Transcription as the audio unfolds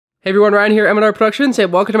Hey everyone, Ryan here, MandRproductions,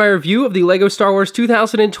 and welcome to my review of the LEGO Star Wars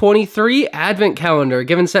 2023 Advent Calendar.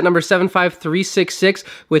 Given set number 75366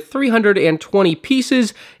 with 320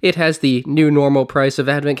 pieces, it has the new normal price of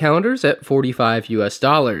Advent Calendars at $45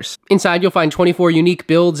 US. Inside, you'll find 24 unique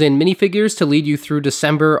builds and minifigures to lead you through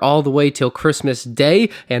December all the way till Christmas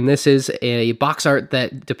Day, and this is a box art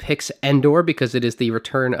that depicts Endor because it is the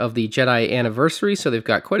Return of the Jedi anniversary, so they've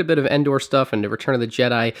got quite a bit of Endor stuff and the Return of the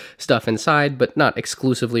Jedi stuff inside, but not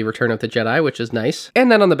exclusively Return of the Jedi, which is nice.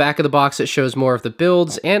 And then on the back of the box, it shows more of the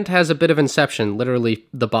builds and has a bit of Inception, literally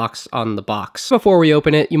the box on the box. Before we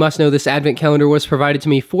open it, you must know this Advent Calendar was provided to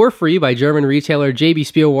me for free by German retailer JB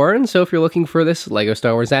Spielwaren, so if you're looking for this LEGO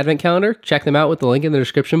Star Wars Advent Calendar, check them out with the link in the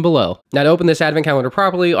description below. Now to open this Advent Calendar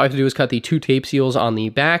properly, all I have to do is cut the 2 tape seals on the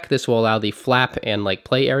back. This will allow the flap and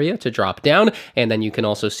play area to drop down, and then you can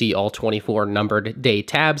also see all 24 numbered day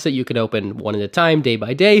tabs that you can open one at a time, day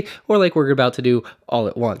by day, or like we're about to do all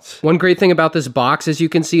at once. One great thing about this box, as you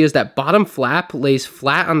can see, is that bottom flap lays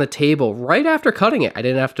flat on the table right after cutting it. I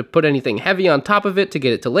didn't have to put anything heavy on top of it to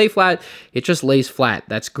get it to lay flat. It just lays flat.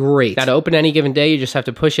 That's great. Now to open any given day, you just have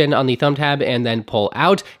to push in on the thumb tab and then pull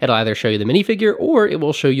out. It'll either show you the minifigure or it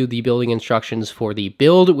will show you the building instructions for the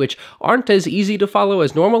build, which aren't as easy to follow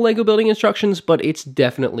as normal LEGO building instructions, but it's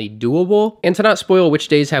definitely doable. And to not spoil which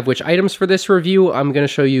days have which items for this review, I'm going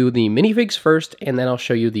to show you the minifigs first, and then I'll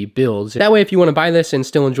show you the builds. That way, if you want to buy this and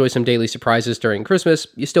still enjoy some daily surprises during Christmas,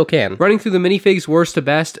 you still can. Running through the minifigs worst to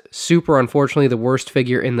best, super unfortunately the worst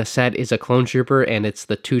figure in the set is a clone trooper, and it's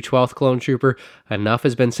the 2/12 clone trooper. Enough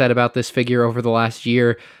has been said about this figure over the last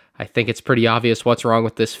year. I think it's pretty obvious what's wrong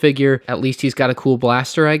with this figure. At least he's got a cool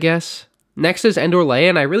blaster, I guess. Next is Endor Leia,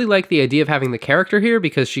 and I really like the idea of having the character here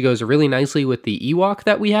because she goes really nicely with the Ewok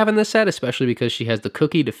that we have in this set, especially because she has the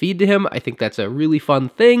cookie to feed to him. I think that's a really fun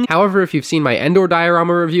thing. However, if you've seen my Endor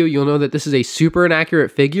diorama review, you'll know that this is a super inaccurate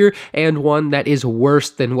figure and one that is worse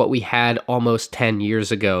than what we had almost 10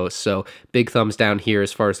 years ago. So big thumbs down here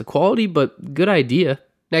as far as the quality, but good idea.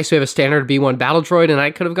 Next, we have a standard B1 Battle Droid, and I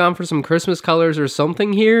could have gone for some Christmas colors or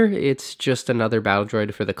something here. It's just another Battle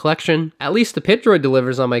Droid for the collection. At least the Pit Droid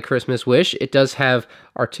delivers on my Christmas wish. It does have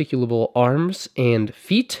articulable arms and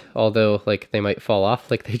feet, although they might fall off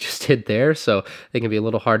like they just did there, so they can be a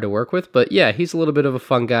little hard to work with. But yeah, he's a little bit of a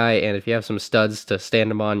fun guy, and if you have some studs to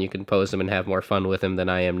stand him on, you can pose him and have more fun with him than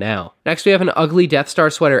I am now. Next, we have an ugly Death Star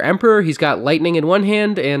sweater Emperor. He's got lightning in one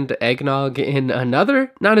hand and eggnog in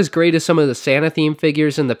another. Not as great as some of the Santa theme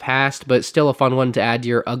figures in the past, but still a fun one to add to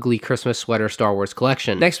your ugly Christmas sweater Star Wars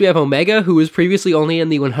collection. Next, we have Omega, who was previously only in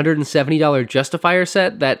the $170 Justifier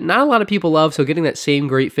set that not a lot of people love, so getting that same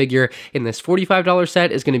great figure in this $45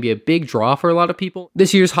 set is going to be a big draw for a lot of people.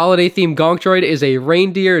 This year's holiday themed Gonk Droid is a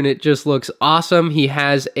reindeer, and it just looks awesome. He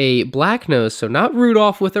has a black nose, so not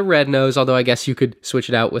Rudolph with a red nose, although I guess you could switch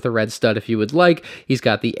it out with a red stud if you would like. He's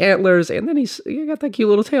got the antlers, and then he's got that cute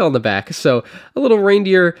little tail on the back, so a little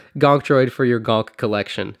reindeer Gonk Droid for your Gonk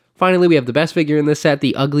collection. Finally, we have the best figure in this set,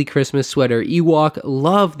 the ugly Christmas sweater Ewok.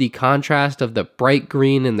 Love the contrast of the bright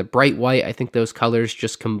green and the bright white. I think those colors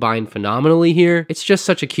just combine phenomenally here. It's just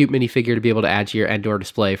such a cute minifigure to be able to add to your Endor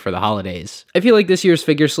display for the holidays. I feel like this year's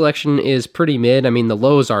figure selection is pretty mid. I mean, the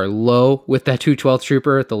lows are low with that 2/12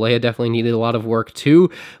 trooper. The Leia definitely needed a lot of work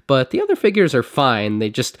too, but the other figures are fine. They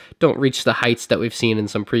just don't reach the heights that we've seen in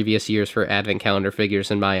some previous years for Advent Calendar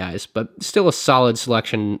figures in my eyes, but still a solid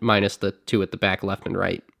selection minus the 2 at the back left and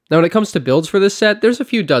right. Now, when it comes to builds for this set, there's a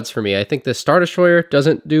few duds for me. I think the Star Destroyer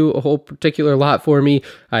doesn't do a whole particular lot for me.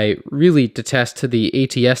 I really detest the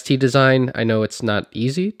ATST design. I know it's not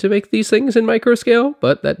easy to make these things in micro scale,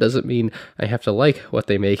 but that doesn't mean I have to like what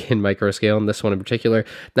they make in micro scale, and this one in particular,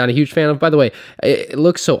 not a huge fan of. By the way, it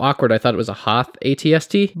looks so awkward. I thought it was a Hoth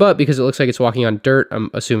ATST, but because it looks like it's walking on dirt,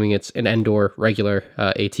 I'm assuming it's an Endor regular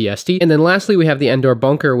ATST. And then lastly, we have the Endor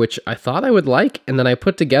Bunker, which I thought I would like, and then I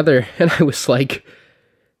put together, and I was like,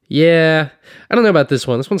 yeah, I don't know about this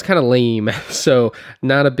one. This one's kind of lame, so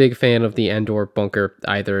not a big fan of the Endor Bunker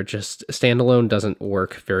either. Just standalone doesn't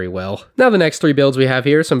work very well. Now the next 3 builds we have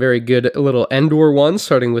here, some very good little Endor ones,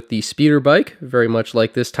 starting with the speeder bike, very much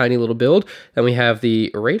like this tiny little build. Then we have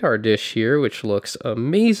the radar dish here, which looks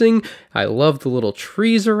amazing. I love the little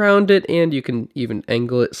trees around it, and you can even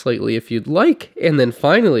angle it slightly if you'd like. And then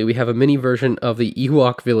finally, we have a mini version of the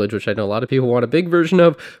Ewok Village, which I know a lot of people want a big version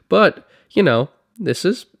of, but, this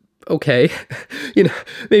is okay.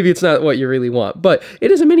 Maybe it's not what you really want, but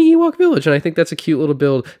it is a mini Ewok village, and I think that's a cute little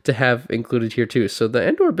build to have included here too. So the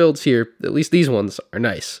Endor builds here, at least these ones, are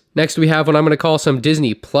nice. Next, we have what I'm going to call some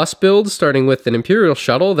Disney Plus builds, starting with an Imperial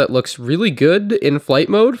shuttle that looks really good in flight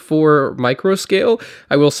mode for micro scale.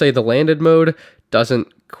 I will say the landed mode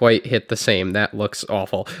doesn't quite hit the same. That looks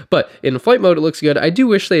awful. But in flight mode, it looks good. I do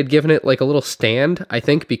wish they had given it like a little stand, I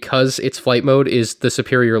think, because its flight mode is the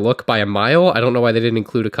superior look by a mile. I don't know why they didn't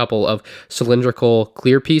include a couple of cylindrical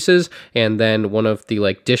clear pieces and then one of the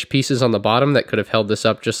like dish pieces on the bottom that could have held this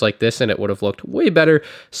up just like this, and it would have looked way better.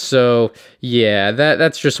 So yeah,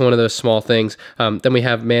 that's just one of those small things. Then we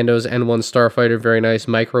have Mando's N-1 Starfighter, very nice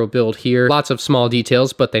micro build here. Lots of small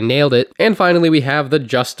details, but they nailed it. And finally, we have the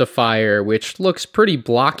Justifier, which looks pretty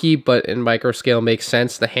blocky, but in micro scale makes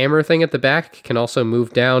sense. The hammer thing at the back can also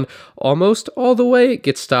move down almost all the way. It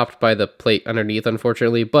gets stopped by the plate underneath,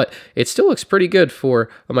 unfortunately, but it still looks pretty good for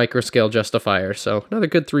a micro scale Justifier. So another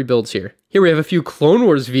good 3 builds here. Here we have a few Clone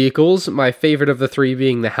Wars vehicles, my favorite of the 3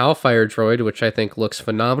 being the Hellfire droid, which I think looks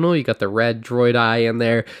phenomenal. You got the red droid eye in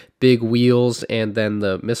there, big wheels, and then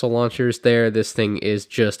the missile launchers there. This thing is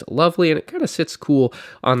just lovely, and it kind of sits cool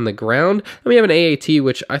on the ground. And we have an AAT,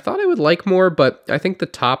 which I thought I would like more, but I think the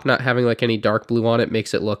top not having like any dark blue on it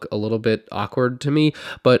makes it look a little bit awkward to me,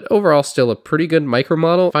 but overall still a pretty good micro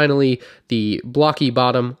model. Finally, the blocky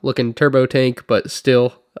bottom looking turbo tank, but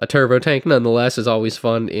still a turbo tank nonetheless, is always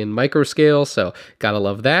fun in micro scale, so gotta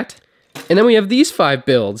love that. And then we have these 5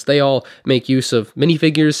 builds. They all make use of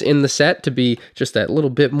minifigures in the set to be just that little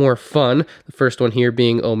bit more fun. The first one here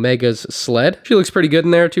being Omega's sled. She looks pretty good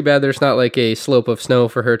in there. Too bad there's not like a slope of snow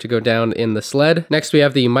for her to go down in the sled. Next we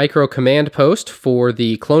have the micro command post for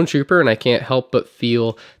the clone trooper, and I can't help but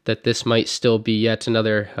feel that this might still be yet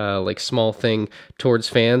another like small thing towards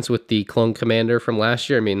fans with the clone commander from last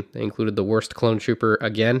year. I mean, they included the worst clone trooper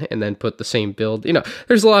again and then put the same build. You know,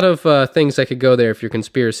 there's a lot of things that could go there if you're a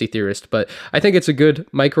conspiracy theorist, but I think it's a good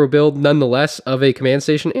micro build nonetheless of a command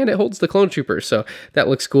station, and it holds the clone trooper, so that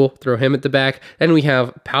looks cool. Throw him at the back. Then we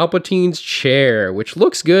have Palpatine's chair, which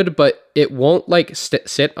looks good, but it won't like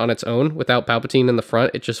sit on its own without Palpatine in the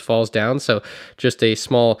front. It just falls down. So just a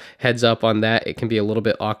small heads up on that. It can be a little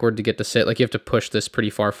bit awkward to get to sit. Like you have to push this pretty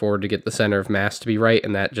far forward to get the center of mass to be right,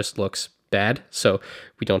 and that just looks bad. So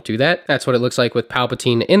we don't do that. That's what it looks like with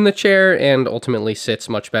Palpatine in the chair, and ultimately sits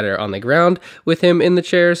much better on the ground with him in the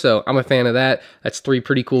chair. So I'm a fan of that. That's 3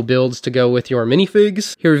 pretty cool builds to go with your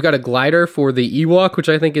minifigs. Here we've got a glider for the EWOK, which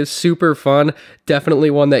I think is super fun.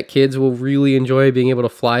 Definitely one that kids will really enjoy, being able to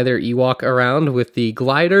fly their EWOK around with the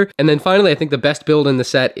glider. And then finally, I think the best build in the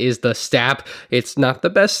set is the STAP. It's not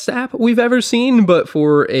the best STAP we've ever seen, but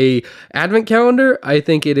for a advent calendar, I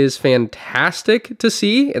think it is fantastic to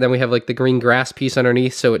see. And then we have like the green grass piece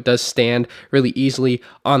underneath, so it does stand really easily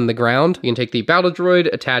on the ground. You can take the Battle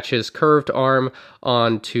Droid, attach his curved arm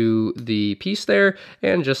onto the piece there,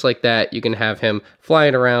 and just like that, you can have him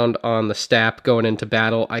flying around on the STAP going into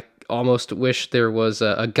battle. I almost wish there was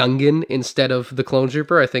a Gungan instead of the clone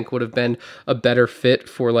trooper. I think would have been a better fit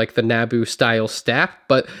for like the Naboo style STAP,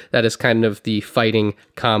 but that is kind of the fighting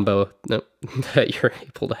combo that you're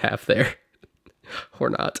able to have there. Or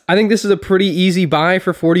not. I think this is a pretty easy buy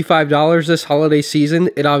for $45 this holiday season.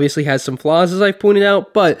 It obviously has some flaws, as I've pointed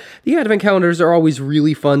out, but the advent calendars are always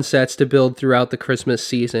really fun sets to build throughout the Christmas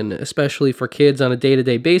season, especially for kids on a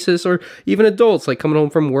day-to-day basis, or even adults like coming home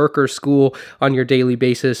from work or school on your daily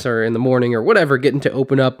basis or in the morning or whatever. Getting to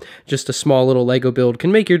open up just a small little Lego build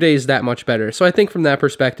can make your days that much better. So I think from that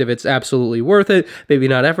perspective, it's absolutely worth it. Maybe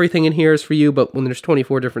not everything in here is for you, but when there's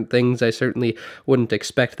 24 different things, I certainly wouldn't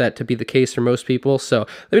expect that to be the case for most people. So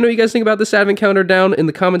let me know what you guys think about this advent calendar down in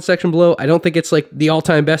the comment section below. I don't think it's like the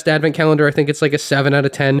all-time best advent calendar. I think it's like a 7 out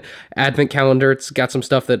of 10 advent calendar. It's got some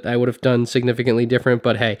stuff that I would have done significantly different,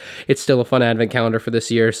 but hey, it's still a fun advent calendar for this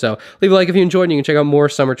year. So leave a like if you enjoyed, and you can check out more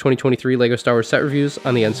summer 2023 LEGO Star Wars set reviews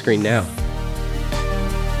on the end screen now.